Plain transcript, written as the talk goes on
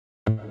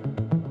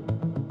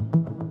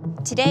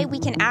Today, we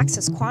can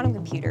access quantum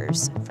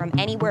computers from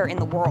anywhere in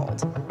the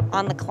world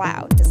on the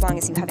cloud, as long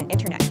as you have an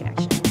internet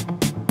connection.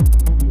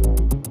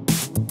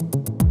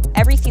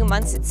 Every few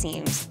months, it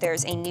seems,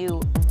 there's a new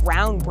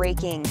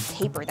groundbreaking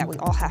paper that we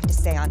all have to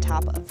stay on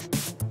top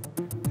of.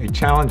 A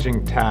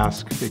challenging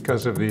task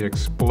because of the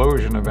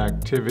explosion of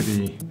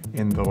activity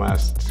in the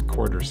last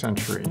quarter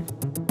century.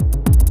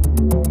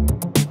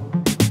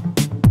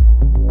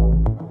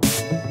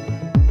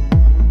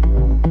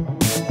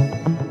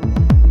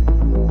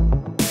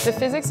 The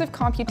Physics of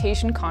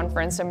Computation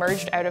Conference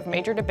emerged out of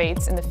major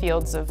debates in the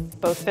fields of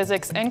both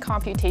physics and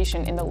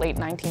computation in the late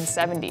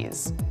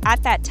 1970s.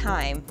 At that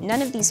time,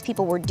 none of these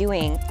people were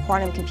doing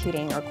quantum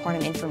computing or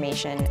quantum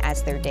information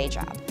as their day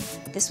job.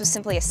 This was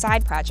simply a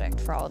side project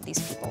for all of these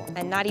people,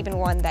 and not even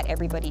one that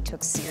everybody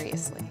took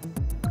seriously.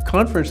 A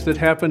conference that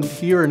happened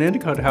here in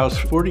Endicott House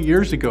 40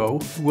 years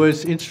ago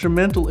was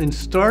instrumental in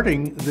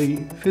starting the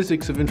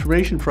physics of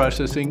information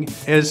processing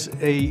as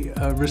a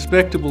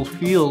respectable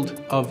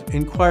field of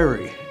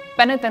inquiry.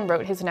 Bennet then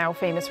wrote his now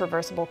famous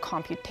reversible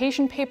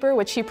computation paper,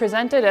 which he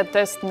presented at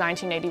this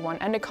 1981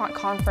 Endicott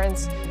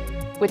conference,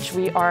 which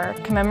we are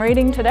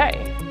commemorating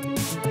today.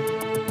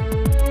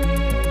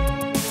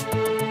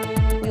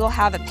 We will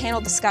have a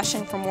panel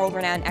discussion from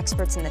world-renowned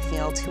experts in the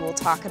field who will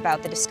talk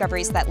about the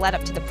discoveries that led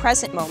up to the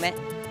present moment,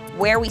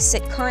 where we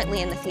sit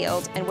currently in the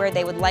field, and where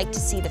they would like to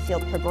see the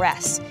field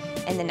progress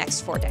in the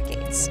next 4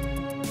 decades.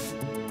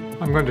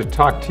 I'm going to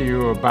talk to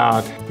you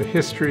about the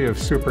history of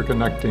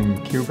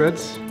superconducting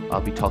qubits. I'll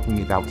be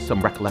talking about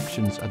some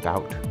recollections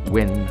about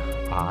when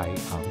I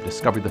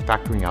discovered the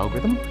factoring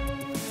algorithm.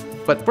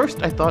 But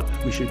first, I thought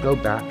we should go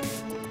back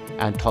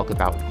and talk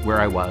about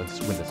where I was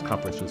when this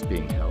conference was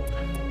being held.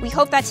 We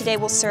hope that today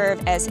will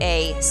serve as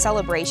a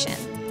celebration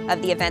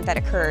of the event that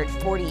occurred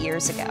 40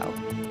 years ago,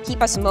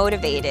 keep us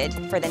motivated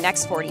for the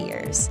next 40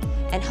 years,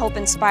 and help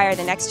inspire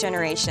the next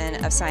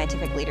generation of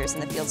scientific leaders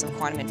in the fields of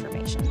quantum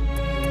information.